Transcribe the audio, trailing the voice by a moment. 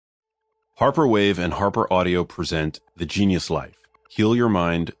HarperWave and HarperAudio present The Genius Life. Heal your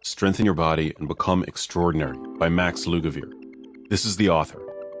mind, strengthen your body, and become extraordinary by Max Lugavere. This is the author.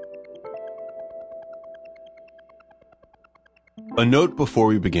 A note before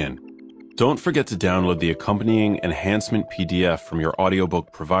we begin. Don't forget to download the accompanying enhancement PDF from your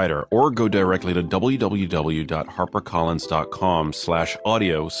audiobook provider or go directly to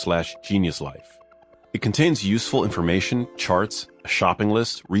www.harpercollins.com/audio/geniuslife. It contains useful information, charts, a shopping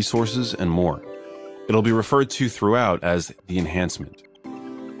list, resources, and more. It'll be referred to throughout as the enhancement.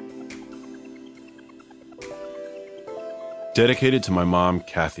 Dedicated to my mom,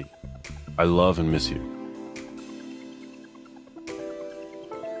 Kathy. I love and miss you.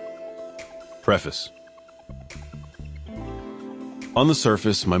 Preface. On the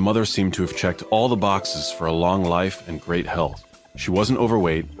surface, my mother seemed to have checked all the boxes for a long life and great health. She wasn't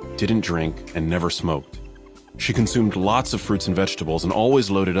overweight, didn't drink, and never smoked. She consumed lots of fruits and vegetables and always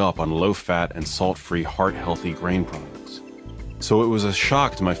loaded up on low-fat and salt-free heart-healthy grain products. So it was a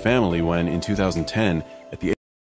shock to my family when, in 2010, at the